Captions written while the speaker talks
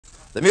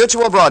The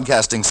Mutual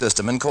Broadcasting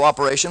System, in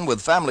cooperation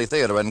with Family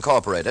Theater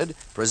Incorporated,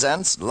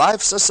 presents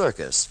Life's a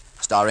Circus,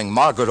 starring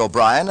Margaret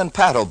O'Brien and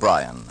Pat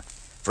O'Brien.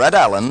 Fred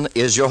Allen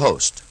is your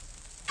host.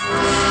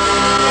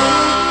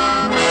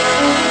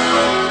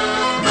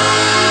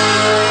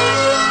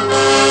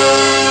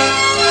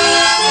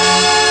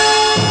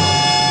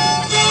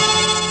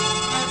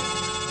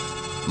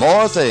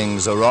 More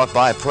things are wrought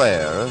by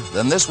prayer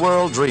than this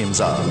world dreams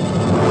of.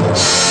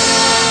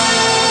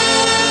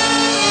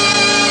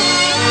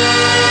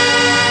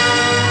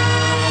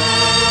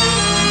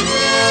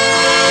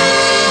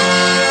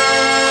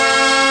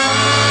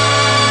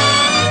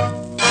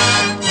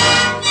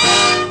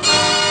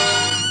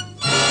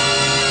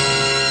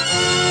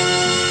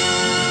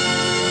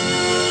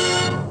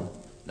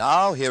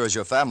 Now, here is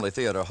your Family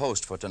Theater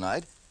host for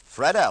tonight,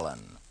 Fred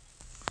Allen.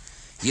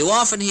 You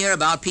often hear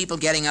about people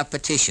getting up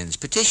petitions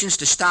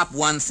to stop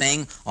one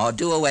thing or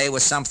do away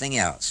with something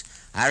else.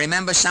 I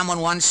remember someone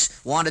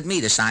once wanted me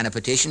to sign a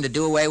petition to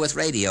do away with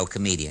radio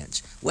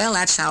comedians. Well,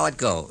 that's how it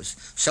goes.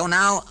 So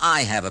now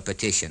I have a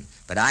petition,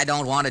 but I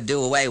don't want to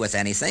do away with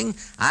anything.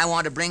 I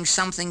want to bring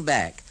something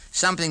back,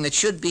 something that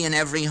should be in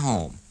every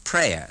home.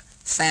 Prayer,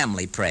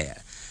 family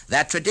prayer.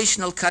 That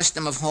traditional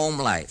custom of home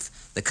life.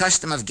 The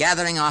custom of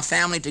gathering our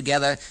family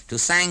together to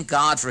thank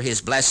God for His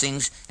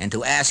blessings and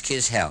to ask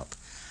His help.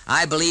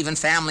 I believe in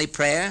family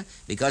prayer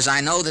because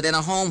I know that in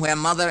a home where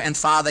mother and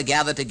father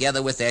gather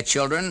together with their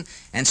children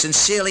and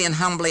sincerely and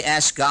humbly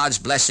ask God's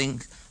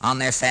blessing on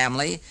their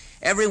family,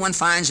 everyone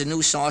finds a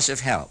new source of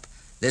help.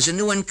 There's a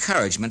new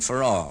encouragement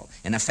for all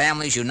in a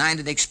family's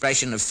united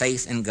expression of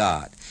faith in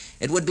God.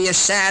 It would be a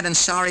sad and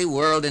sorry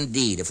world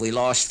indeed if we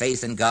lost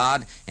faith in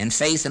God and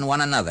faith in one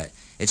another.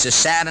 It's a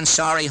sad and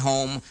sorry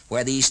home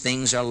where these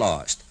things are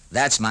lost.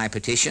 That's my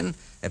petition,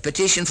 a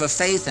petition for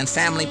faith and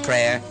family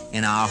prayer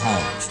in our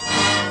homes.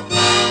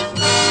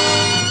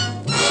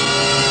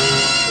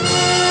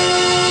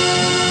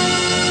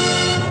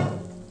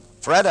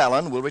 Fred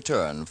Allen will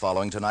return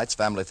following tonight's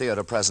Family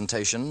Theater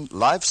presentation,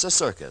 Life's a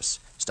Circus,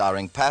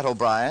 starring Pat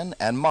O'Brien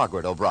and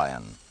Margaret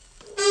O'Brien.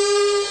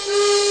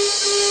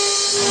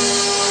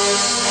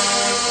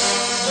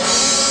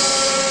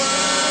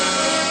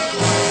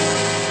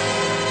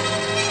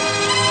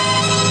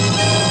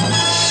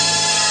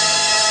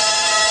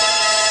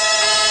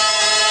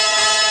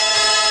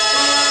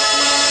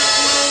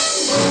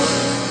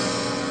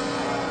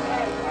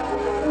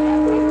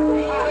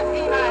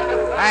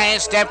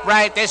 Step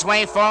right this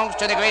way, folks,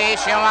 to the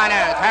greatest show on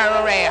earth.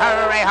 Hurry,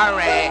 hurry,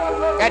 hurry.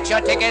 Get your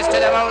tickets to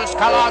the most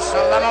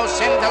colossal, the most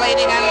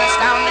scintillating and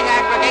astounding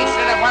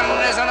aggregation of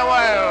wonders in the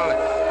world.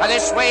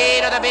 This way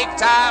to the big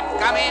top.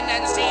 Come in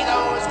and see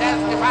those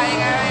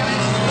death-defying elements.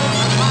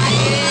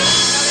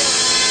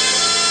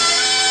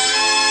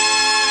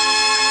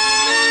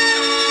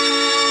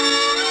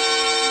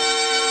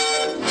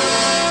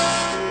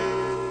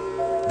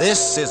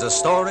 This is a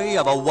story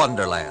of a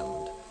wonderland.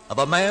 Of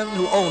a man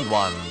who owned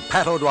one,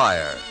 Pat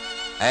O'Dwyer,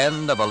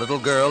 and of a little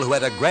girl who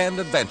had a grand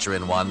adventure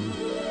in one,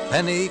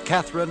 Penny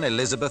Catherine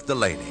Elizabeth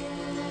Delaney.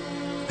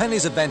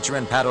 Penny's adventure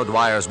in Pat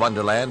O'Dwyer's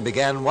Wonderland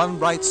began one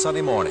bright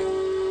sunny morning,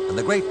 and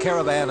the great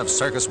caravan of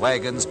circus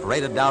wagons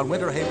paraded down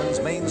Winter Haven's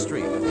main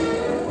street.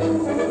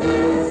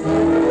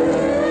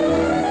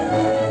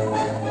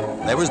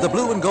 There was the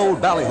blue and gold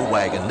ballyhoo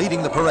wagon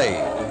leading the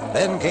parade.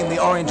 Then came the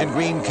orange and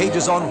green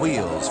cages on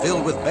wheels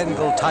filled with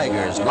Bengal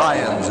tigers,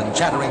 lions, and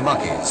chattering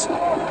monkeys.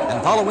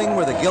 And following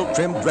were the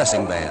gilt-trimmed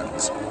dressing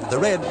vans, the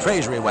red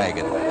treasury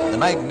wagon, the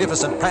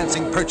magnificent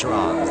prancing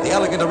percherons, the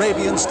elegant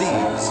Arabian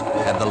steeds,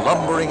 and the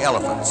lumbering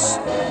elephants.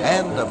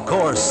 And, of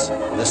course,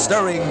 the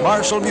stirring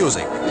martial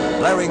music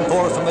blaring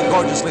forth from the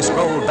gorgeously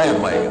scrolled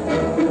bandwagon.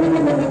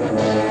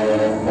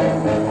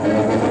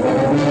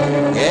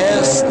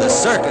 Yes, the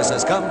circus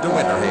has come to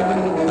Winter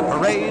Haven. The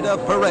parade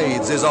of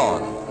parades is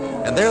on.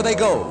 And there they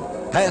go,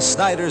 past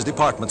Snyder's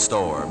department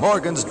store,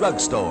 Morgan's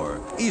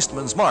drugstore,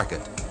 Eastman's market,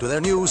 to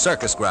their new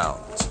circus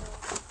grounds.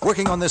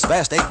 Working on this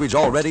vast acreage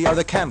already are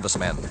the canvas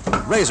men,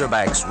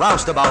 razorbacks,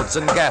 roustabouts,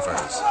 and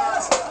gaffers.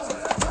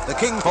 The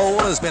king pole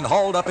has been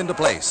hauled up into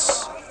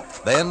place.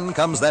 Then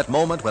comes that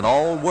moment when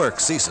all work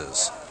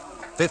ceases.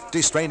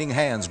 50 straining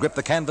hands grip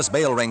the canvas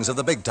bale rings of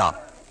the big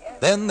top.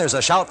 Then there's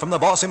a shout from the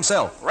boss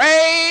himself.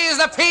 Raise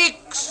the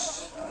peaks!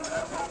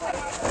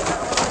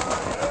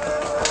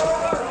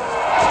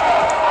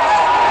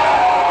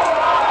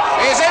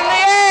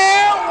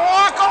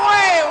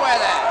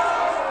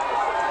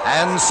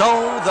 And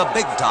so the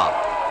big top,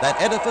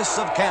 that edifice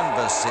of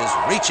canvas, is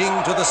reaching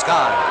to the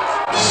skies.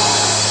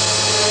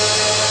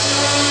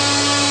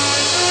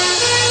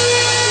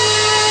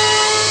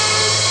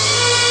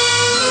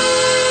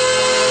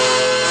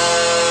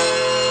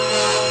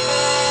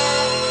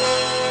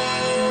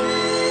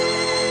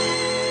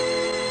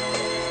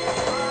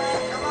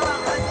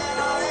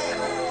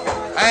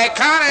 Hey,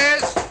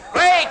 Connors!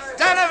 Blake!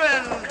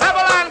 Donovan!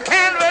 Double on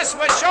canvas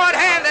with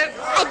short-handed!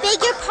 I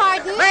beg your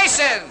pardon?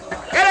 Mason!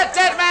 Get a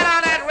dead man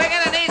on that rigging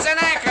that needs an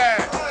anchor!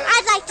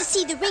 I'd like to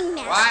see the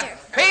ringmaster. What?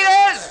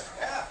 Peters!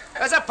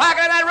 There's a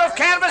pocket in that roof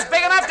canvas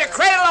big enough to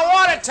cradle a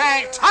water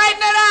tank. Tighten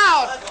it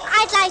out!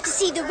 I'd like to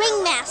see the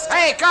ringmaster.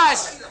 Hey,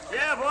 Gus!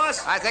 Yeah,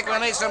 boss? I think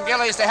we'll need some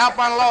ghillies to help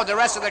unload the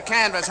rest of the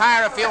canvas.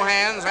 Hire a few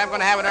hands. I'm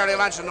going to have an early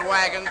lunch in the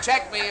wagon.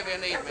 Check me if you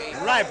need me.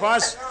 Right,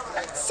 boss.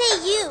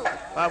 Say you,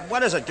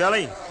 What is it,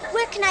 girlie?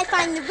 where can I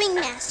find the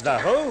ringmaster? The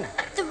who?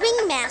 The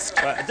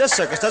ringmaster. This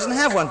circus doesn't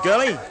have one,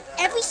 girlie.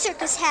 Every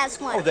circus has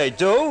one. Oh, they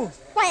do?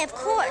 Why, of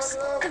course.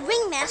 The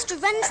ringmaster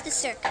runs the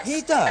circus.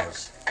 He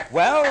does.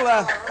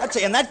 Well, I'd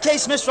say in that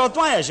case, Mr.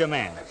 O'Dwyer's your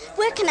man.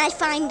 Where can I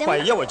find him? Why,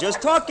 you were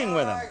just talking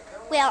with him.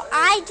 Well,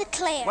 I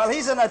declare. Well,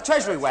 he's in a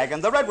treasury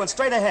wagon, the red one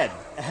straight ahead.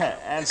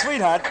 And,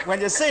 sweetheart, when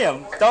you see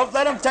him, don't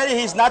let him tell you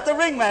he's not the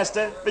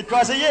ringmaster,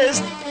 because he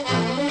is.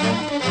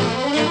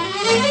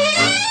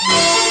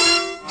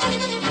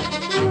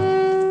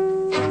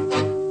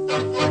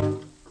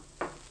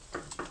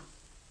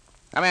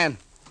 Come in.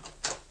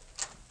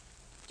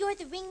 You're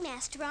the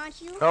ringmaster,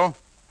 aren't you? Oh?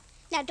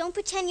 Now, don't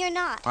pretend you're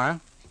not. Huh?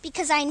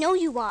 Because I know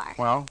you are.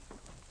 Well,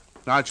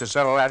 now that you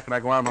settle that, can I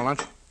go on my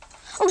lunch?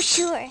 Oh,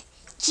 sure.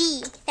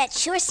 Gee, that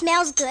sure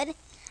smells good.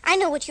 I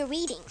know what you're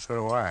reading. So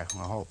do I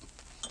hope.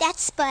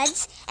 That's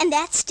Spuds, and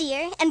that's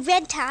Steer, and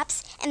Red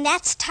Tops, and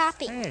that's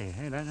Topping. Hey,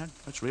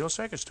 that's real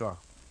circus talk.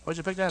 Where'd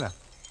you pick that up?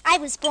 I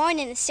was born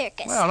in a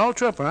circus. Well, no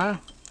tripper, huh?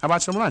 How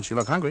about some lunch? You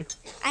look hungry.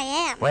 I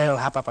am. Well,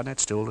 hop up on that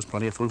stool. There's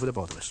plenty of food for the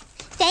both of us.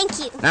 Thank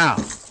you. Now,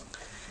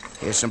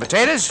 here's some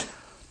potatoes,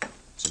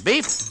 some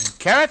beef,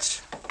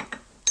 carrots.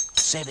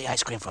 Save the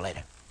ice cream for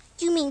later.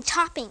 You mean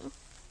Topping.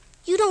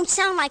 You don't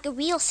sound like a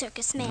real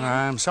circus man.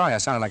 I'm sorry I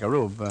sounded like a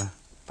rube.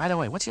 By the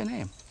way, what's your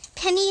name?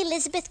 Penny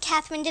Elizabeth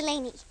Catherine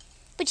Delaney.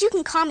 But you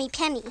can call me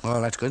Penny.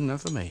 Well, that's good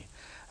enough for me.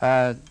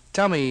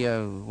 Tell me,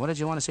 what did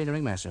you want to see the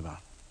ringmaster about?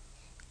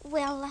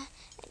 Well,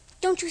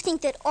 don't you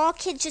think that all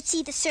kids should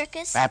see the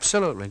circus?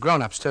 Absolutely.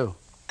 Grown-ups, too.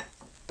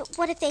 But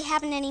what if they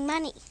haven't any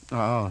money?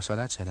 Oh, so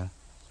that's it, huh?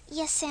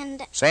 Yes,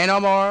 and Say no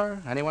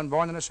more. Anyone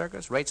born in a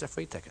circus rates a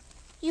free ticket.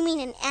 you mean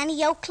in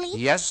Annie Oakley?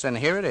 Yes, and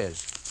here it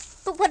is.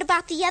 But what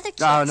about the other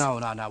kids? Oh,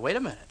 no. Wait a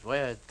minute.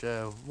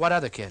 What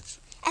other kids?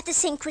 At the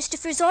St.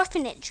 Christopher's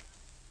Orphanage.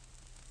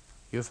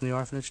 You from the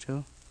orphanage,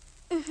 too?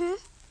 Mm-hmm.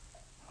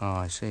 Oh,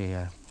 I see.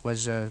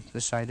 Was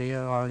this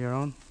idea all your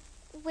own?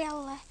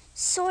 Well,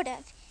 sort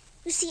of.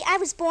 You see, I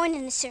was born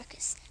in a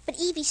circus, but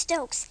Evie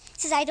Stokes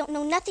says I don't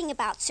know nothing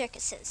about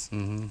circuses.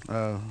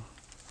 Mm-hmm.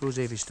 Who's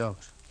Evie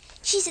Stokes?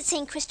 She's at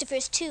St.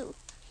 Christopher's, too.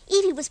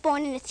 Evie was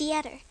born in a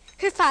theater.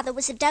 Her father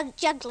was a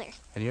juggler.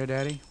 And your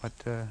daddy?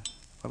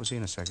 What was he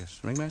in a circus?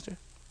 Ringmaster?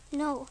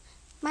 No,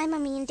 my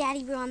Mummy and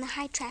Daddy were on the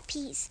high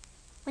trapeze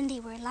when they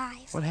were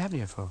alive. What happened to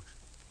your folks?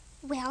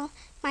 Well,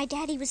 my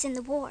daddy was in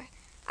the war.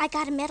 I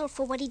got a medal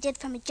for what he did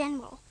from a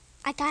general.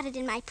 I got it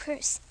in my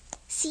purse.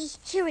 See,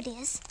 here it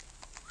is.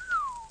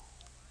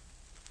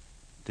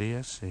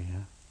 DSC, huh?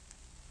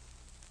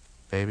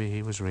 Baby,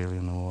 he was really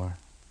in the war.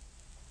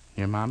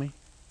 Your mommy?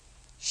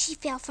 She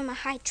fell from a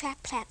high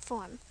trap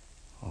platform.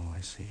 Oh,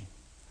 I see.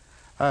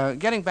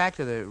 Getting back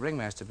to the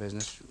ringmaster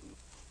business,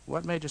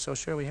 what made you so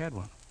sure we had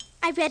one?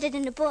 I read it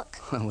in a book.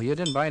 Well, you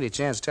didn't by any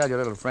chance tell your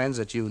little friends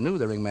that you knew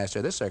the ringmaster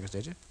of this circus,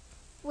 did you?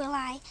 Well,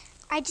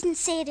 I didn't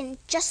say it in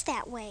just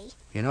that way.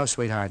 You know,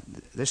 sweetheart,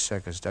 this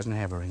circus doesn't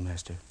have a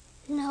ringmaster.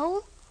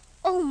 No?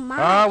 Oh,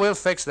 my. Oh, we'll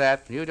fix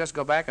that. You just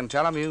go back and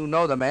tell him you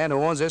know the man who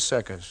owns this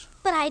circus.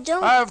 But I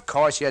don't. Of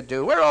course you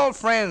do. We're old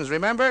friends,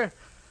 remember?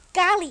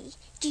 Golly,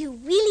 do you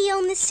really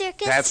own this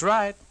circus? That's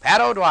right.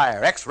 Pat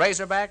O'Dwyer,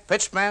 ex-Razorback,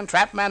 pitchman,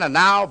 trapman, and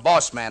now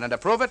boss man. And to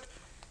prove it,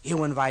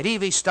 you invite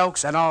Evie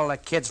Stokes and all the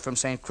kids from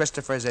St.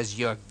 Christopher's as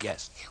your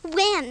guests.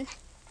 When?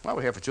 Well,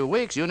 we're here for 2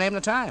 weeks. You name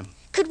the time.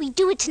 Could we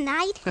do it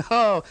tonight?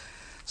 Oh,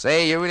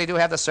 say, you really do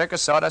have the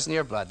circus sawdust in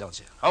your blood, don't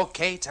you?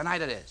 Okay,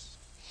 tonight it is.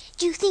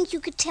 Do you think you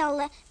could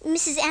tell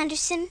Mrs.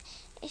 Anderson?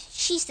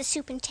 She's the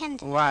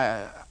superintendent.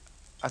 Why,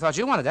 I thought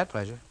you wanted that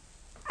pleasure.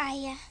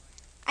 I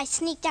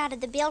sneaked out of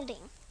the building.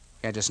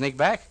 Can't you sneak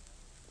back?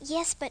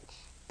 Yes, but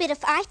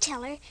if I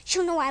tell her,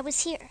 she'll know I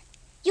was here.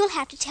 You'll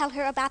have to tell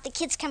her about the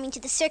kids coming to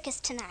the circus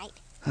tonight.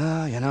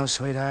 Oh, you know,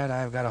 sweetheart,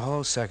 I've got a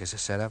whole circus to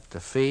set up, to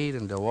feed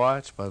and to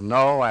watch, but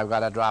no, I've got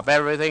to drop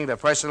everything to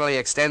personally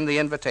extend the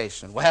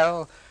invitation.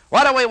 Well,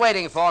 what are we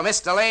waiting for, Miss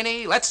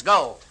Delaney? Let's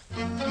go.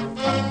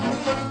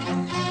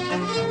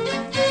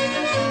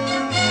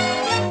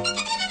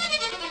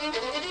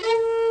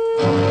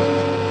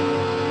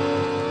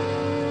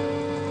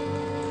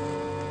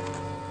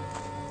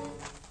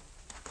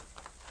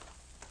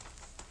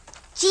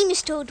 Gee,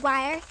 Mr.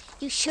 O'Dwyer,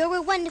 you sure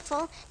were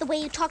wonderful, the way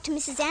you talked to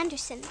Mrs.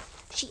 Anderson.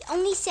 She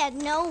only said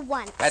no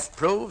once. That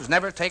proves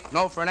never take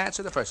no for an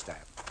answer the first time.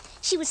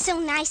 She was so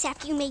nice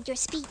after you made your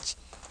speech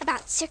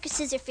about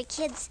circuses are for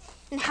kids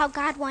and how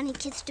God wanted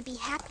kids to be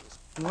happy.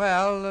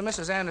 Well, the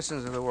Mrs.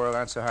 Andersons of the world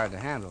aren't so hard to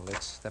handle.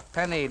 It's the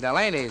Penny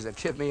Delaneys that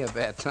give me a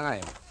bad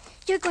time.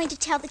 You're going to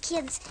tell the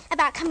kids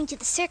about coming to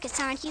the circus,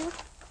 aren't you?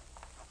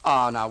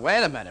 Oh, now,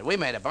 wait a minute. We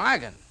made a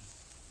bargain.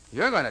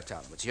 You're going to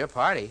tell them. It's your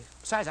party.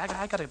 Besides, I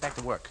got to get back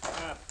to work.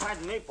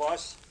 Pardon me,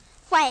 boss.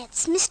 Why,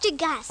 it's Mr.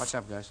 Gus. What's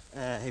up, Gus?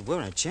 Hey,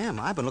 we're in a jam.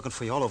 I've been looking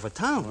for you all over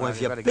town. Where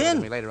have you better get to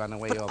been? me later on the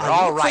way over. I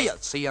All look for right. you.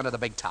 See you under the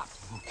big top.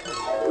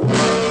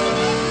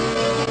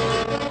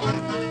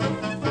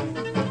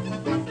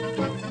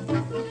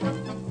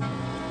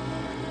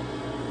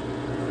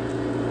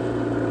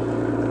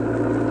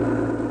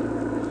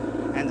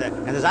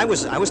 And as I was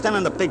standing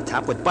on the big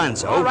top with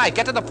Bonzo. All right,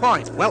 get to the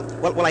point.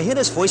 Well, I hear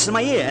this voice in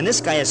my ear, and this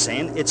guy is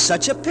saying it's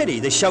such a pity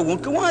the show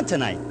won't go on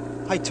tonight.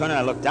 I turn and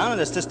I look down, and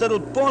it's this little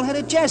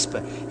bald-headed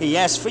Jasper. He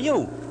asks for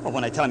you. Well,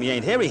 when I tell him he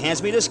ain't here, he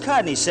hands me this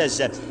card, and he says,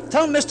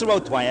 tell Mr.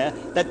 O'Dwyer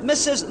that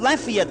Mrs.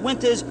 Lafayette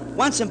Winters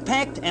wants him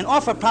packed and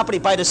off her property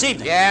by this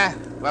evening. Yeah?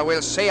 Well,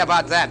 we'll see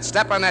about that.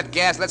 Step on that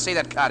gas. Let's see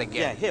that card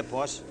again. Yeah, here,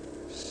 boss.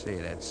 See,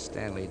 that's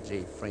Stanley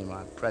G.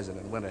 Fremont,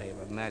 President,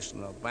 Winterhaven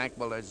National Bank.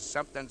 Well, there's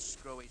something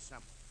screwy,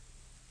 something.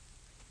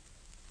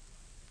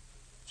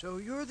 So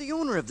you're the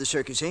owner of the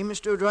circus, eh,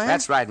 Mr. O'Dwyer?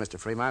 That's right, Mr.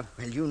 Fremont.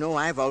 Well, you know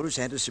I've always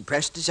had a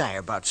suppressed desire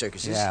about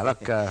circuses. Yeah,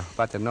 look,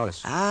 about the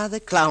notice.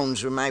 The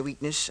clowns were my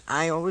weakness.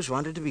 I always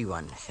wanted to be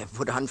one.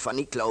 Put on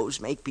funny clothes,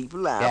 make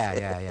people laugh.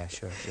 Yeah,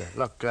 sure.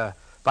 Look,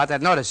 about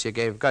that notice you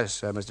gave Gus,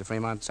 Mr.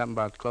 Fremont, something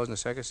about closing the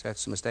circus,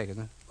 that's a mistake,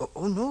 isn't it?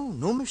 Oh,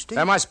 no mistake.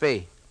 There must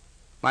be.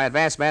 My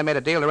advance man made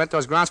a deal to rent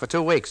those grounds for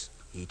 2 weeks.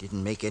 He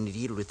didn't make any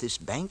deal with this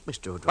bank,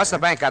 Mr. O'Dwyer. What's the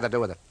bank got to do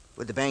with it?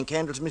 Well, the bank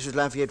handles Mrs.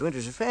 Lafayette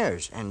Winters'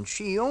 affairs, and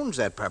she owns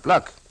that property.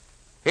 Look,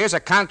 here's a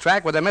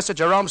contract with a Mr.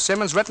 Jerome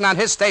Simmons written on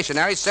his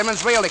stationery,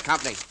 Simmons Realty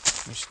Company.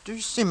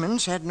 Mr.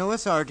 Simmons had no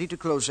authority to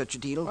close such a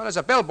deal. Well, there's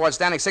a billboard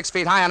standing 6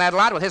 feet high on that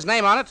lot with his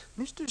name on it.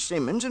 Mr.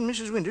 Simmons and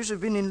Mrs. Winters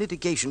have been in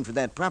litigation for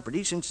that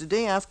property since the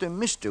day after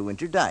Mr.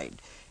 Winter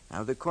died.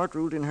 Now, the court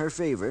ruled in her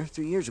favor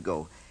 3 years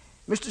ago.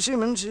 Mr.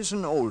 Simmons is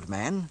an old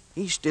man.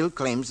 He still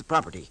claims the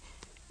property.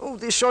 Oh,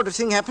 this sort of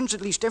thing happens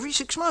at least every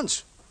 6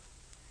 months.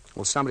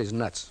 Well, somebody's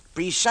nuts.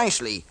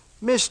 Precisely.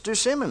 Mr.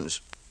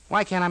 Simmons.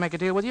 Why can't I make a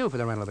deal with you for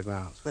the rental of the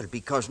grounds? Well,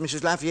 because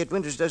Mrs. Lafayette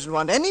Winters doesn't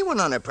want anyone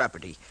on her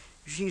property.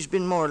 She's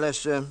been more or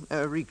less a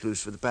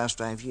recluse for the past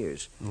 5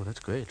 years. Oh, that's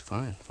great.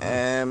 Fine.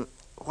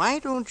 Why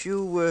don't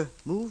you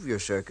move your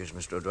circus,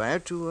 Mr. O'Dwyer,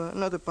 to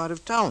another part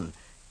of town?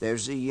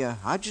 There's the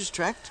Hodges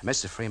tract.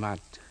 Mr.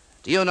 Fremont,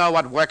 do you know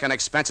what work and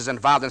expenses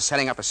involved in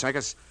setting up a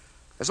circus?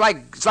 It's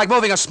like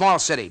moving a small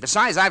city.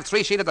 Besides, I've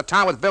 3-sheeted the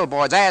town with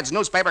billboards, ads,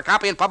 newspaper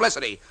copy, and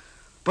publicity.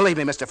 Believe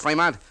me, Mr.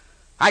 Fremont,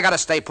 I gotta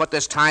stay put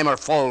this time or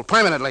fold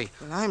permanently.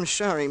 Well, I'm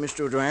sorry,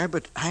 Mr. O'Dwyer,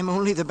 but I'm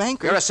only the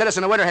banker. You're a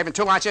citizen of Winterhaven,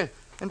 too, aren't you?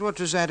 And what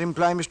does that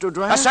imply, Mr.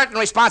 O'Dwyer? A certain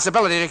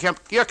responsibility to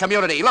your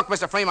community. Look,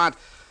 Mr. Fremont,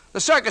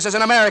 the circus is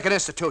an American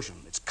institution.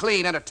 It's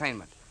clean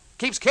entertainment.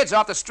 Keeps kids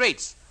off the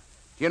streets.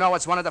 You know,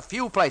 it's one of the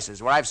few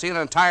places where I've seen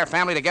an entire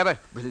family together.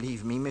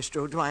 Believe me, Mr.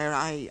 O'Dwyer,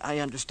 I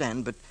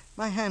understand, but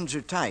my hands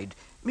are tied.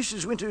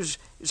 Mrs. Winters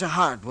is a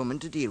hard woman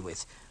to deal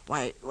with.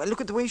 Why,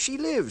 look at the way she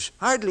lives.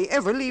 Hardly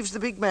ever leaves the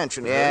big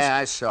mansion. Yeah,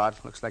 I saw it.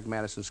 Looks like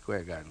Madison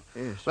Square Garden.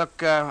 Yes.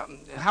 Look, how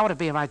would it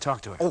be if I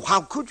talked to her? Oh,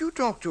 how could you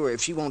talk to her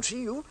if she won't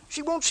see you?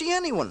 She won't see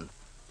anyone.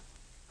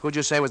 Who'd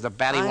you say was the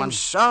batty one? I'm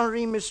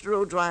sorry, Mr.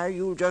 O'Dwyer.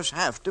 You'll just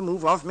have to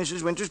move off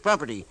Mrs. Winters'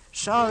 property.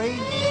 Sorry.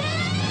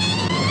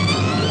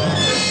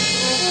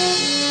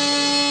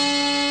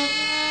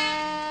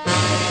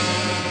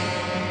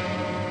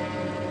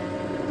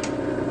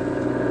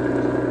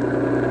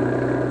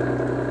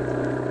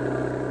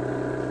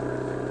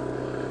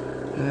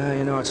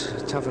 You know, it's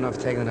tough enough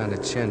taking it on the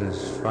chin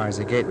as far as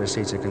the gate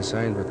receipts are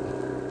concerned, but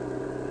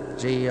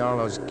gee, all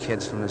those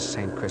kids from the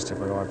St.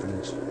 Christopher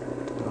orphanage.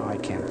 Oh, I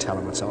can't tell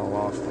them it's all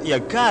off. You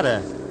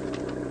gotta.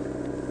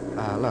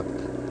 Look,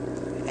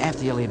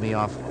 after you leave me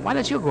off, why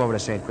don't you go over to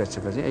St.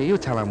 Christopher's? You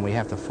tell them we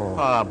have to fold.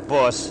 Oh,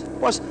 boss,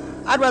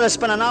 I'd rather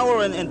spend an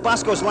hour in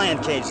Bosco's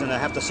land cage than to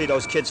have to see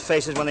those kids'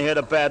 faces when they hear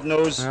the bad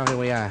news. Well, here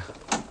we are.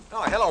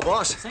 Oh, hello,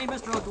 boss. Say,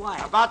 Mr.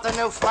 O'Dwyer. About the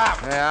new flap.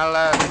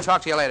 Yeah, I'll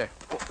talk to you later.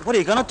 What are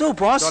you gonna do,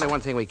 boss? There's only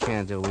one thing we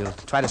can do. We'll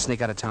try to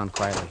sneak out of town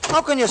quietly.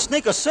 How can you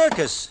sneak a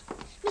circus?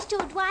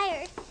 Mr.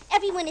 O'Dwyer,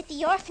 everyone at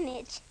the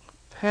orphanage.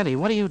 Penny,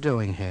 what are you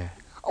doing here?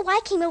 Oh, I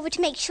came over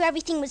to make sure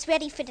everything was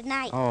ready for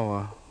tonight.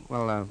 Oh,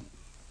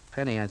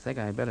 Penny, I think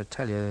I better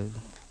tell you.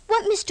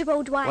 What, Mr.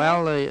 O'Dwyer?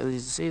 Well, you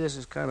see, this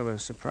is kind of a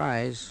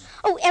surprise.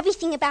 Oh,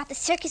 everything about the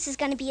circus is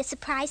going to be a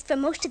surprise for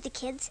most of the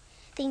kids.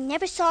 They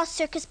never saw a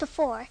circus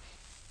before.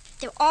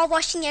 They're all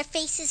washing their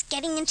faces,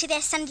 getting into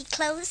their Sunday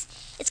clothes.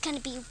 It's going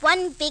to be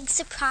one big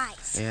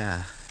surprise.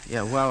 Yeah,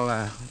 well,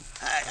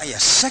 Are you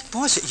sick,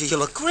 boss? You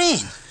look green.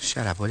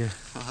 Shut up, will you?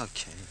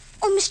 Okay.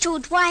 Oh, Mr.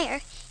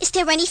 O'Dwyer, is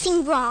there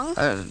anything wrong?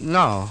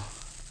 No.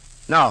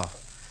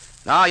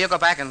 No, you go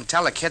back and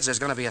tell the kids there's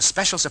going to be a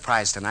special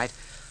surprise tonight.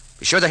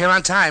 Be sure they're here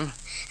on time.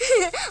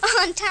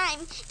 On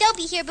time. They'll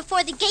be here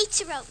before the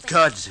gates are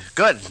open.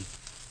 Good.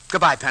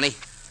 Goodbye, Penny.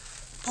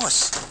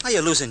 Boss, are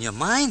you losing your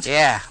mind?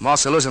 Yeah, I'm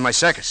also losing my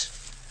circus.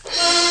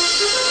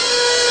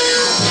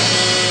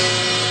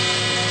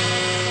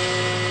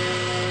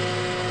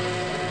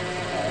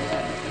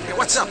 Hey,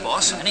 what's up,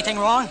 boss? Anything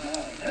wrong?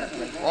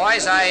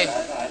 Boys, I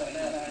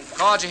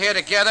called you here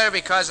together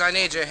because I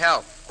need your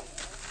help.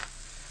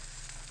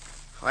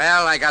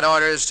 Well, I got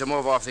orders to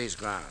move off these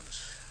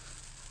grounds.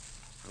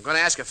 I'm going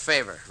to ask a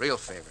favor, real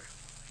favor.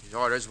 These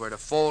orders were to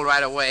fold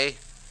right away.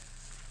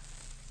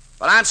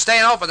 But I'm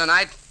staying open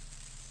tonight.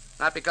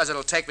 Not because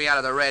it'll take me out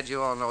of the red.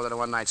 You all know that a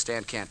one-night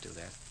stand can't do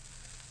that.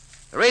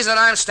 The reason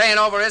I'm staying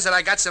over is that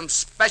I got some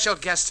special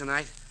guests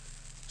tonight.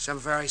 Some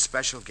very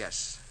special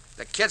guests.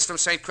 The kids from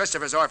St.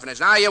 Christopher's Orphanage.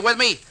 Now, are you with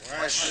me?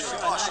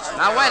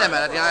 Now, wait a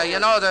minute. You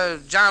know the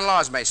John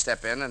Laws may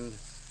step in, and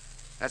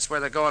that's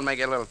where the going may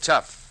get a little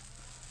tough.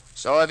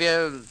 So if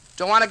you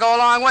don't want to go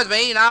along with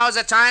me, now's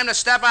the time to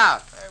step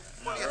out.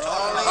 Well,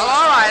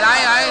 all right.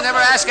 I never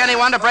ask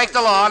anyone to break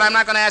the law, and I'm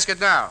not going to ask it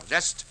now.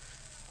 Just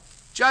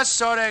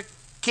sort of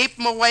keep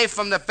them away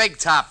from the big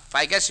top.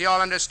 I guess you all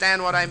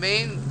understand what I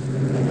mean.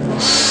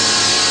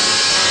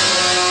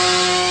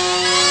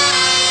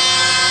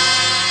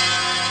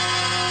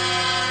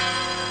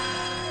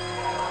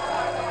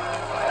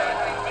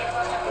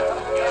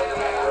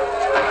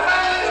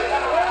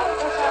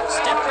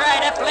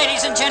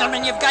 Ladies and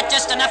gentlemen, you've got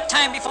just enough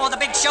time before the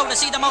big show to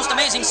see the most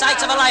amazing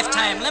sights of a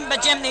lifetime. Limber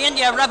Jim, the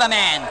India Rubber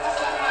Man.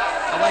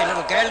 Away,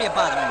 little girl, you're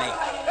bothering me.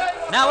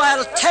 Now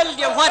I'll tell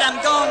you what I'm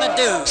going to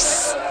do.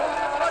 Psst.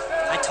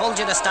 I told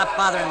you to stop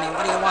bothering me.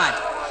 What do you want?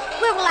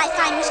 Where will I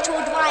find Mr.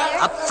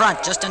 O'Dwyer? Up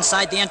front, just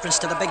inside the entrance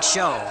to the big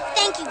show.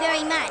 Thank you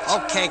very much.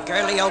 Okay,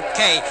 girlie,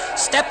 okay.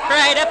 Step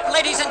right up,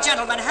 ladies and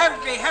gentlemen.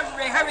 Hurry,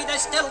 hurry, hurry.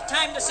 There's still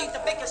time to see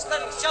the biggest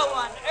little show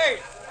on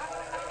earth.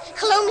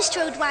 Hello,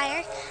 Mr.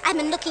 O'Dwyer. I've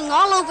been looking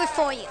all over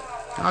for you.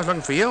 I was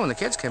looking for you when the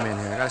kids came in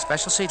here. I got a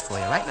special seat for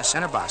you, right in the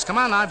center box. Come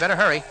on now, better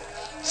hurry.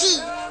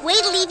 Gee, wait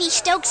till Evie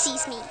Stokes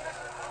sees me.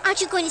 Aren't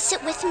you going to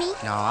sit with me?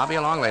 No, I'll be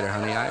along later,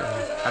 honey. I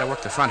gotta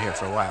work the front here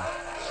for a while.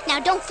 Now,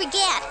 don't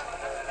forget.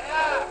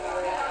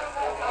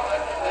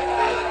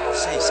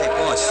 Say,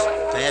 boss,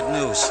 bad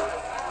news.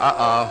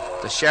 Uh-oh,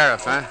 the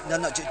sheriff, huh?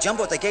 No,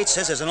 Jumbo at the gate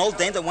says there's an old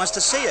dame that wants to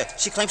see her.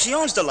 She claims she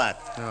owns the lot.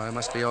 Oh, it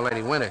must be old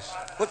lady Winters.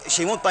 What,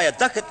 she won't buy a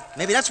ducat?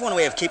 Maybe that's one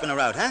way of keeping her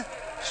out, huh?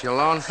 She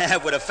alone?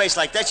 With a face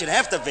like that, she'd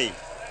have to be.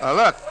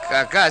 Look,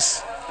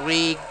 Gus,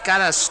 we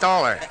gotta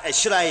stall her.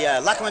 Should I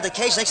lock her in the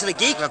cage next to the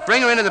geek?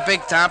 Bring her into the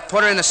big top,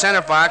 put her in the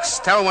center box,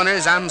 tell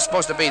Winters I'm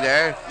supposed to be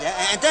there.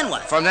 Yeah, and then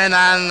what? From then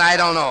on, I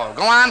don't know.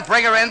 Go on,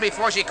 bring her in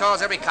before she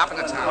calls every cop in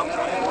the town.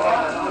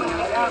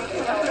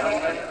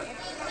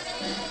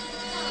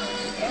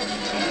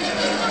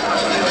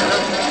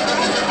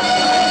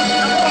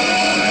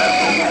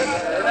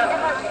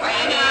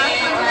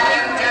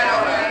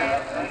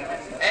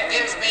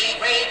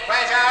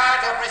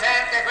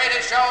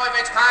 Show of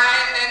its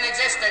kind in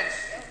existence,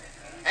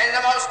 and the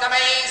most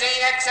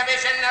amazing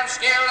exhibition of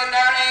skill and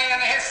learning in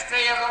the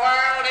history of the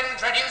world,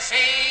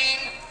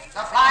 introducing the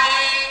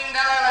Flying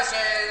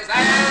Deliluses. There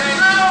they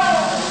go!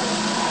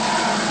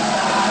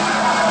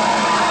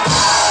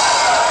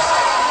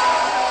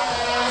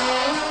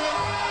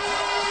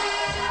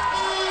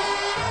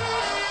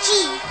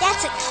 Gee,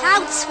 that's a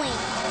cloud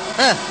swing.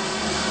 Huh.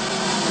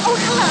 Oh,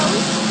 hello.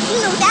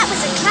 You know that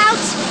was a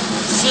cloud swing.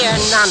 Sheer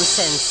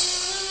nonsense.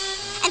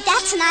 And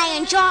that's an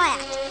iron jaw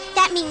act.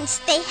 That means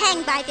they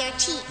hang by their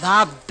teeth.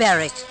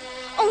 Barbaric.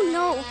 Oh,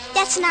 no,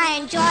 that's an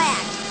iron jaw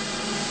act.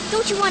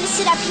 Don't you want to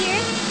sit up here?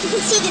 You can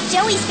see the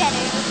Joeys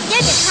better.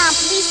 They're the town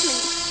policemen.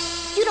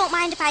 You don't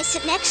mind if I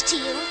sit next to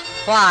you?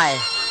 Why?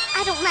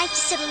 I don't like to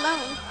sit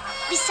alone.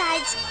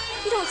 Besides,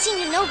 you don't seem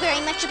to know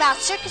very much about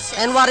circuses.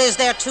 And what is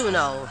there to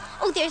know?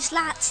 Oh, there's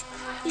lots.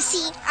 You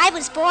see, I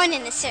was born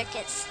in a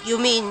circus. You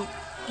mean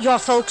your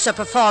folks are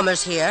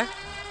performers here?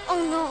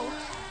 Oh, no.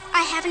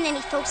 I haven't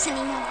any folks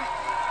anymore.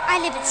 I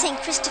live at St.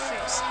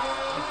 Christopher's.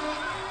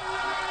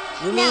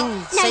 You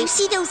mean Now you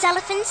see those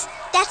elephants?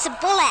 That's a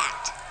bull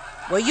act.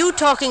 Were you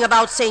talking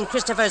about St.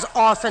 Christopher's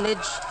Orphanage?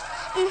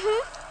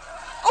 Mm-hmm.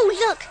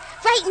 Oh, look,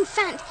 right in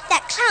front.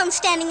 That clown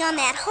standing on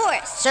that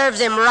horse. Serves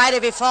him right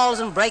if he falls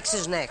and breaks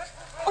his neck.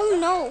 Oh,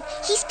 no.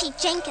 He's Pete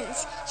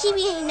Jenkins. He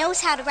really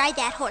knows how to ride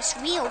that horse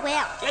real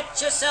well.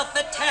 Get yourself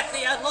a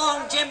taffy, a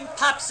long Jim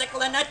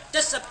popsicle, and that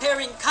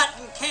disappearing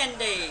cotton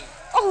candy.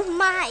 Oh,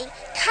 my.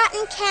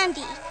 Cotton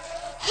candy.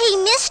 Hey,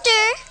 mister.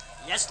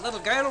 Yes, little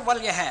girl,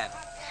 what'll you have?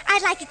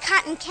 I'd like a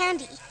cotton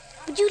candy.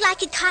 Would you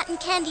like a cotton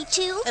candy,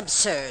 too?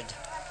 Absurd.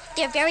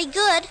 They're very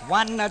good.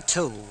 1 or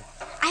 2?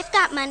 I've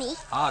got money.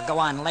 Oh, go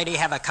on, lady,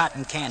 have a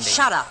cotton candy.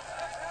 Shut up.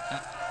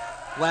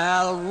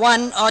 Well,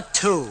 1 or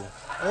 2?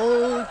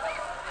 Oh,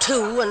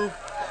 2, and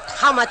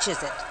how much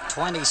is it?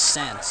 20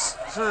 cents.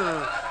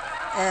 Well,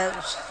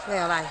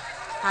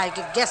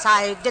 I guess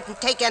I didn't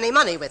take any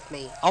money with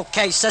me.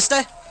 Okay,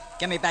 sister.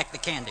 Give me back the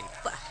candy.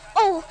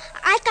 Oh,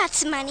 I've got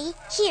some money.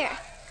 Here.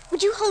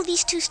 Would you hold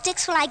these 2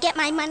 sticks while I get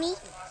my money?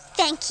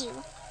 Thank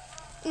you.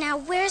 Now,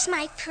 where's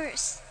my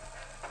purse?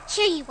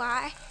 Here you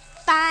are.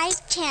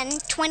 5, 10,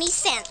 20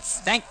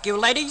 cents. Thank you,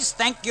 ladies.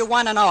 Thank you,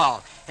 one and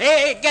all.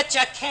 Hey, get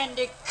your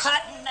candy,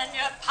 cotton, and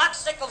your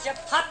popsicles, your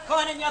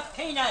popcorn, and your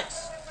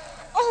peanuts.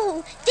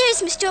 Oh,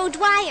 there's Mr.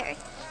 O'Dwyer.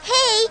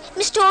 Hey,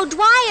 Mr.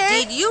 O'Dwyer.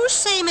 Did you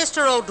say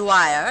Mr.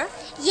 O'Dwyer?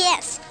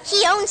 Yes,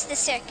 he owns the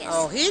circus.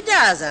 Oh, he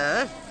does,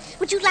 huh?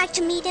 Would you like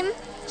to meet him?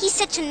 He's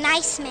such a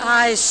nice man.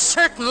 I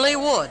certainly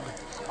would.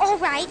 All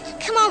right,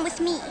 come on with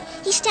me.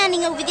 He's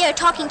standing over there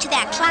talking to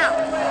that clown.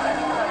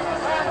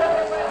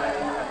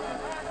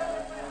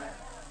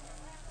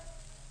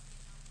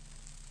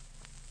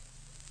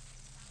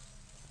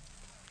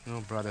 Oh,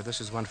 Oh, brother, this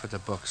is one for the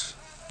books.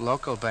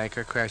 Local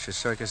banker crashes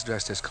circus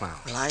dressed as clown.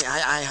 Well,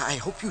 I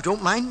hope you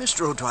don't mind,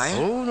 Mr. O'Dwyer.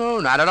 Oh, no,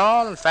 not at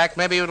all. In fact,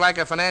 maybe you'd like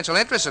a financial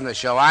interest in the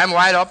show. I'm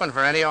wide open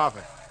for any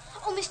offer.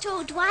 Oh, Mr.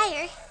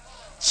 O'Dwyer.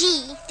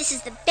 Gee, this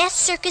is the best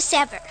circus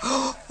ever.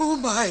 Oh,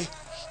 my.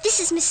 This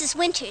is Mrs.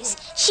 Winters.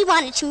 She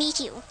wanted to meet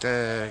you.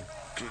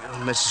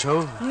 Mrs.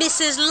 Who?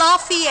 Mrs.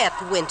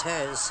 Lafayette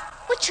Winters.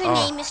 What's your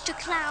name, Mr.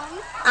 Clown?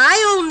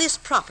 I own this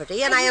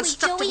property, and Are I you a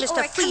instructed Joey or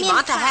Mr. a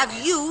Fremont to Clown?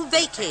 have you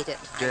vacated.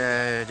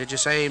 Did you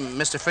say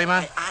Mr.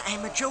 Fremont?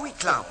 I'm a Joey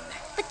Clown.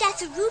 But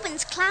that's a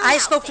Rubens Clown I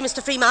spoke to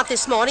outfit. Mr. Fremont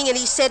this morning, and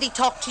he said he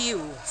talked to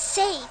you.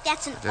 Say,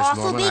 that's an This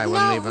awful moment, big I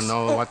wouldn't nose. even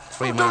know what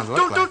Fremont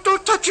looked like.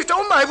 Don't touch it.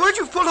 Oh, my word,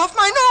 you've pulled off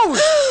my nose.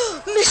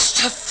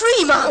 Mr.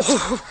 Fremont!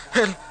 Oh,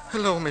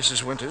 hello,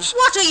 Mrs. Winters.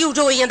 What are you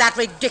doing in that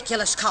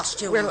ridiculous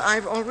costume? Well,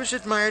 I've always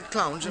admired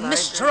clowns, and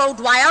Mr.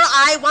 O'Dwyer,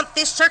 I want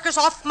this circus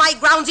off my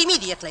grounds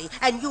immediately,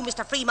 and you,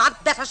 Mr.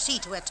 Fremont, better see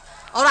to it,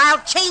 or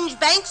I'll change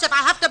banks if I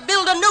have to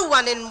build a new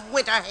one in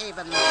Winter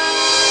Haven.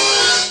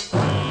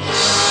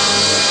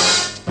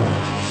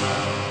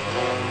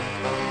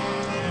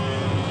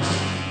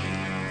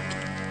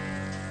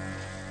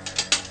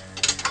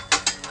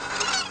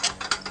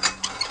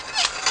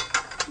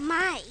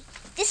 My,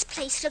 this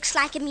place looks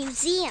like a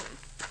museum.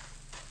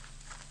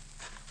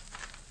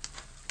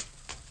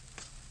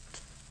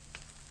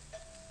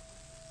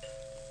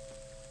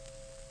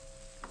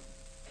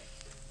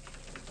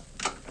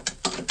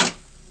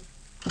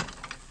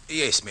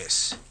 Yes,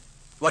 miss.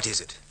 What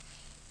is it?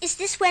 Is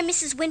this where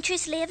Mrs.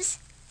 Winters lives?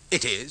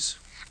 It is.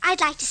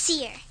 I'd like to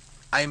see her.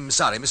 I'm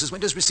sorry, Mrs.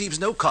 Winters receives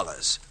no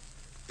callers.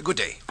 Good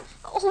day.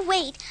 Oh,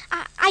 wait.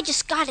 I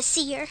just gotta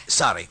see her.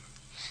 Sorry.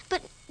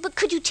 But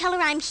could you tell her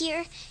I'm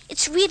here?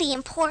 It's really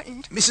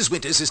important. Mrs.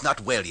 Winters is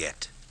not well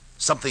yet.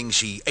 Something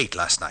she ate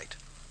last night.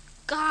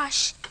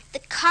 Gosh, the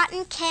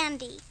cotton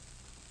candy.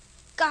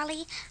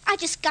 Golly, I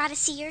just gotta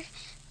see her.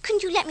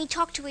 Couldn't you let me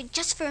talk to her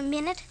just for a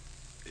minute?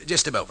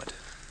 Just a moment.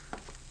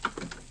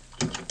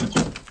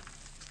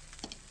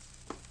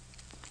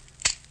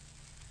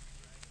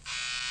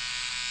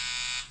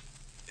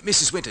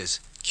 Mrs. Winters.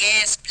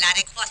 Yes,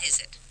 Bladdock, what is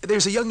it?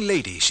 There's a young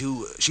lady.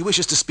 She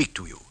wishes to speak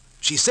to you.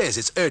 She says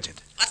it's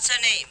urgent. What's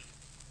her name?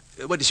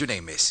 What is your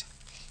name, miss?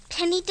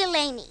 Penny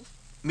Delaney.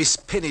 Miss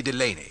Penny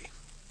Delaney.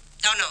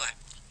 Don't know her.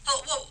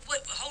 Oh, whoa, wait,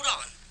 hold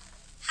on.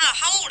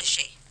 How old is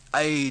she?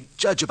 I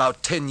judge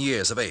about 10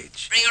 years of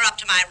age. Bring her up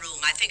to my room.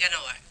 I think I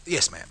know her.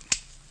 Yes, ma'am.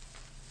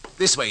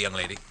 This way, young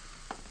lady.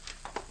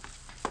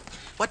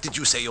 What did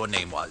you say your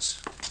name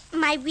was?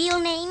 My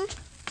real name?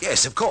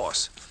 Yes, of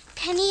course.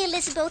 Penny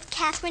Elizabeth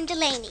Catherine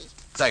Delaney.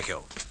 Thank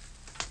you.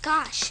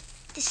 Gosh,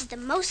 this is the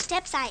most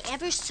steps I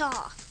ever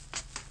saw.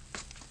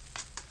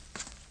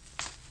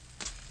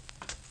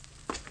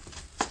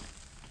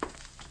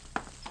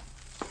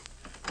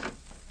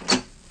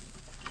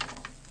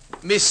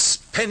 Miss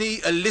Penny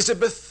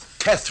Elizabeth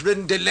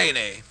Catherine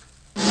Delaney.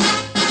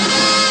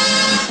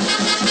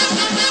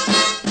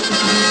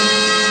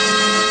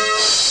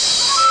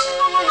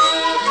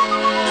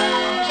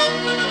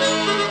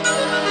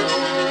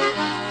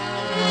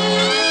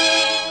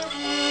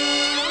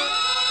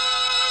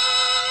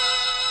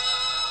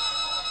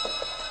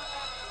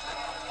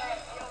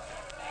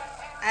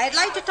 I'd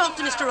like to talk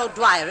to Mr.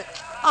 O'Dwyer.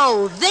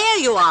 Oh, there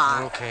you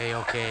are.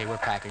 Okay, we're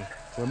packing.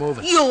 We're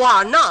moving. You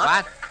are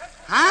not. What?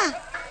 Huh?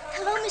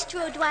 Hello,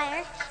 Mr.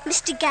 O'Dwyer.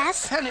 Mr.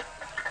 Gus. Penny.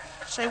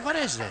 Say, what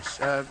is this?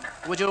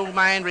 Would you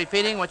mind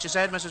repeating what you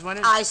said, Mrs.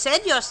 Winters? I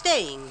said you're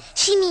staying.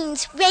 She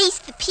means raise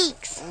the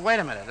peaks. Wait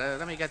a minute.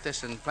 Let me get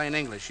this in plain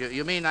English.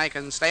 You mean I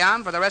can stay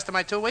on for the rest of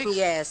my 2 weeks?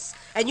 Yes,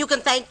 and you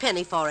can thank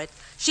Penny for it.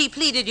 She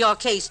pleaded your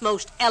case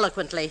most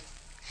eloquently.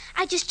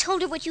 I just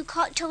told her what you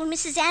told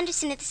Mrs.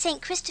 Anderson at the St.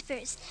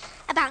 Christopher's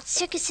about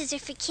circuses are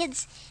for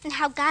kids and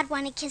how God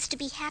wanted kids to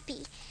be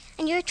happy.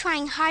 And you're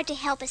trying hard to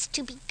help us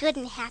to be good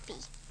and happy.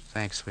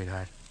 Thanks,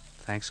 sweetheart.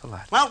 Thanks a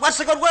lot. Well, what's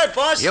the good word,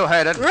 boss? You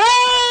heard it.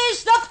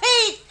 Raise the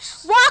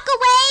peaks! Walk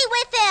away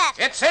with it!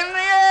 It's in the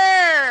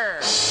air!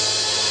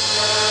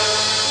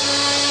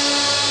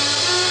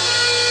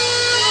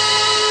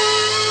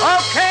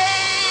 Okay,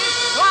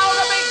 swallow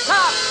the big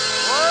top.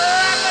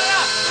 Wrap it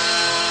up.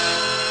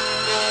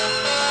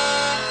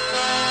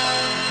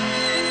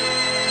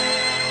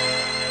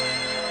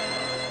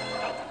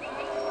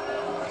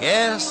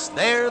 Yes,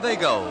 there they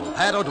go.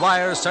 Pat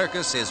O'Dwyer's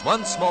circus is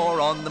once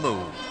more on the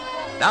move.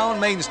 Down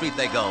Main Street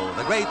they go,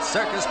 the great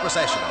circus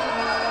processional.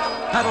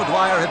 Pat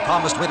O'Dwyer had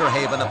promised Winter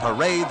Haven a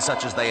parade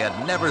such as they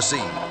had never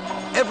seen.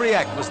 Every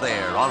act was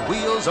there, on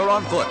wheels or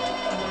on foot.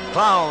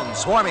 Clowns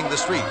swarming the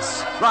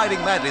streets, riding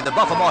madly in the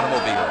Buffum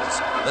automobiles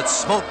that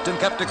smoked and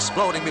kept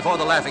exploding before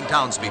the laughing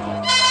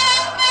townspeople.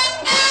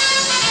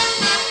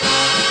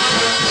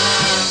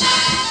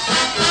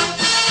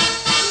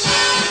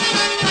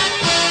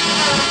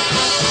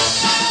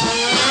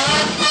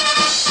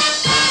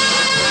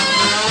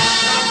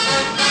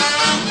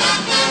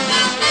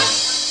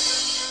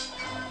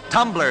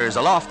 Tumblers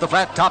aloft the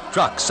flat-top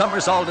trucks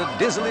somersaulted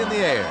dizzily in the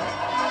air.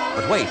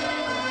 But wait,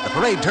 the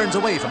parade turns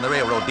away from the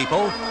railroad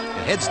depot.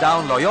 It heads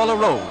down Loyola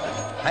Road.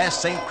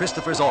 past St.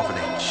 Christopher's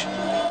Orphanage.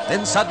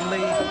 Then suddenly,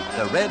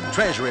 the red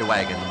treasury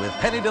wagon with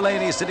Penny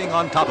Delaney sitting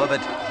on top of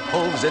it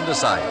pulls into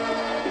sight.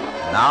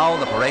 Now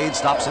the parade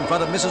stops in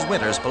front of Mrs.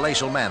 Winter's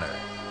palatial manor,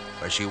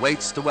 where she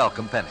waits to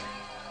welcome Penny.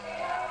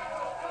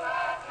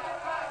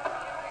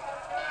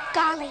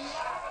 Golly.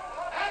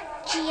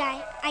 Gee,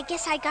 I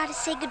guess I gotta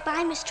say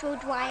goodbye, Mr.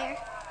 O'Dwyer.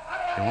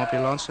 You won't be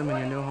lonesome in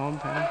your new home,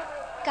 Penny?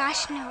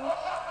 Gosh, no.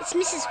 It's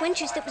Mrs.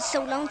 Winters that was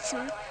so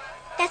lonesome.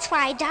 That's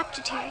why I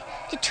adopted her,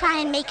 to try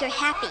and make her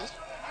happy.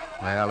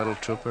 Well, little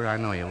trooper, I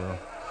know you will.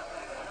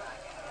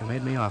 You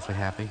made me awfully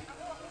happy.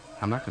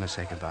 I'm not going to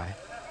say goodbye.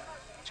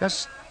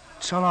 Just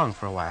so long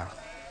for a while.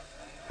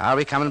 I'll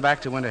be coming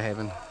back to Winter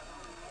Haven.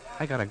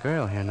 I got a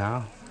girl here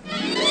now.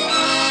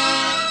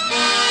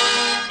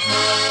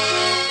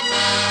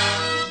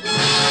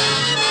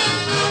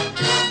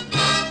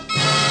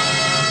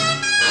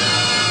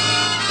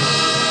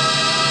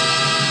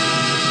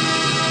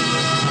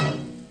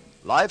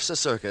 Life's a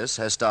Circus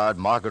has starred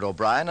Margaret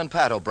O'Brien and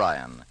Pat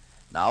O'Brien.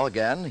 Now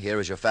again, here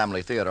is your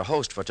family theater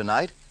host for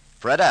tonight,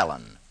 Fred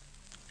Allen.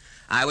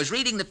 I was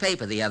reading the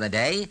paper the other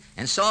day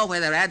and saw where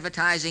they're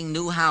advertising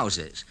new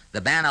houses.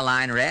 The banner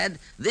line read,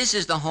 "This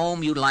is the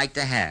home you'd like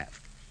to have."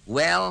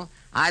 Well,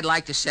 I'd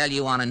like to sell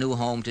you on a new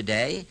home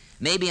today.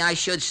 Maybe I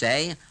should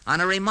say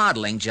on a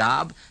remodeling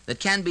job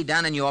that can be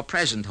done in your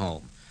present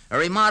home. A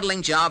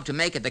remodeling job to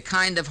make it the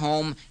kind of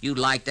home you'd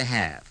like to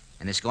have.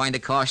 And it's going to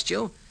cost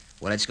you?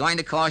 Well, it's going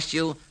to cost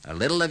you a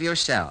little of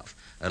yourself,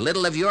 a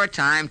little of your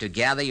time to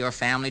gather your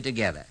family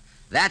together.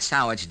 That's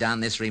how it's done,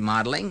 this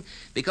remodeling,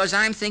 because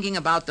I'm thinking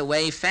about the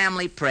way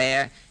family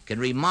prayer can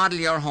remodel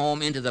your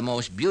home into the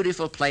most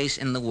beautiful place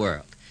in the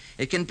world.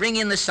 It can bring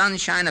in the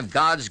sunshine of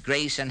God's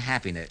grace and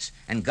happiness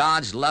and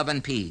God's love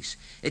and peace.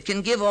 It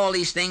can give all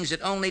these things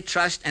that only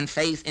trust and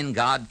faith in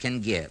God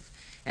can give.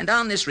 And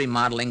on this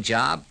remodeling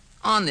job,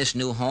 on this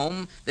new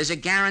home, there's a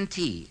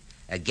guarantee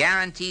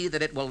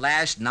that it will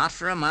last not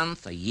for a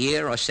month, a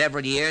year, or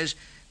several years,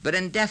 but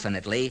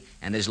indefinitely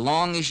and as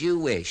long as you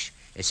wish.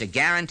 It's a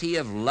guarantee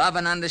of love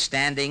and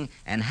understanding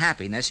and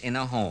happiness in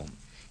a home.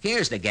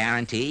 Here's the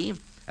guarantee.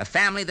 A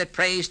family that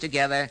prays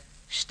together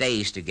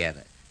stays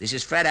together. This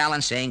is Fred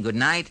Allen saying good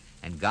night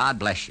and God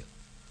bless you.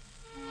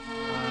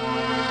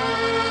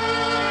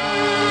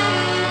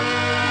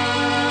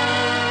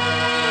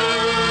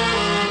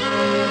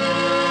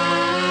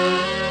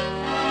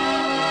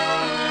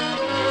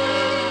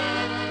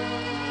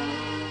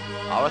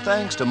 Our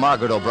thanks to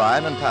Margaret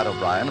O'Brien and Pat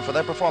O'Brien for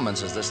their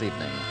performances this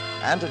evening,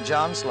 and to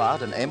John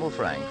Slott and Emil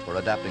Frank for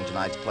adapting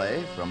tonight's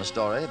play from a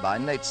story by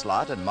Nate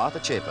Slott and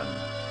Martha Chapin.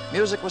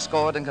 Music was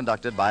scored and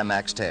conducted by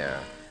Max Terre.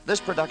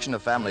 This production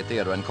of Family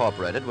Theater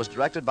Incorporated was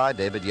directed by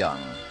David Young.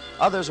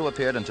 Others who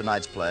appeared in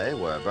tonight's play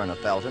were Verna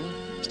Felton,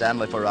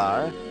 Stanley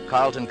Farrar,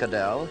 Carlton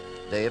Cadell,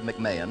 Dave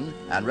McMahon,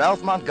 and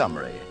Ralph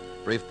Montgomery.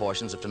 Brief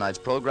portions of tonight's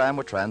program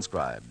were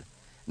transcribed.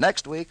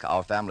 Next week,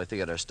 our Family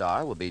Theater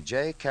star will be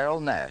J. Carroll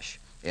Nash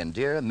in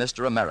Dear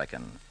Mr.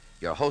 American.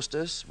 Your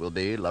hostess will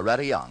be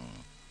Loretta Young.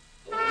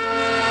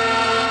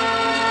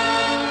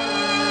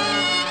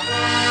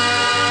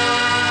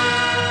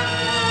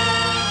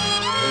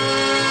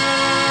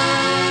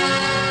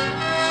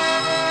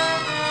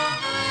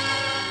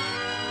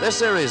 This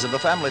series of the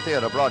Family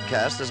Theater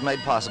broadcast is made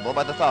possible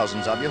by the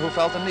thousands of you who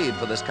felt the need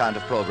for this kind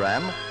of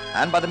program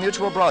and by the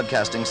Mutual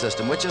Broadcasting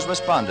System, which has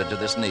responded to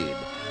this need.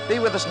 Be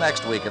with us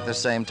next week at the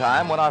same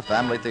time when our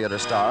Family Theater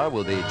star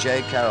will be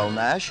J. Carroll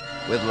Nash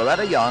with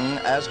Loretta Young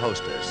as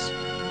hostess.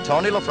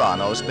 Tony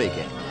Lafrano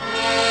speaking.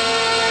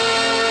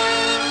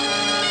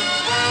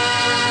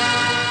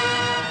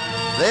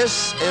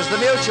 This is the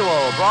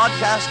Mutual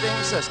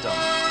Broadcasting System.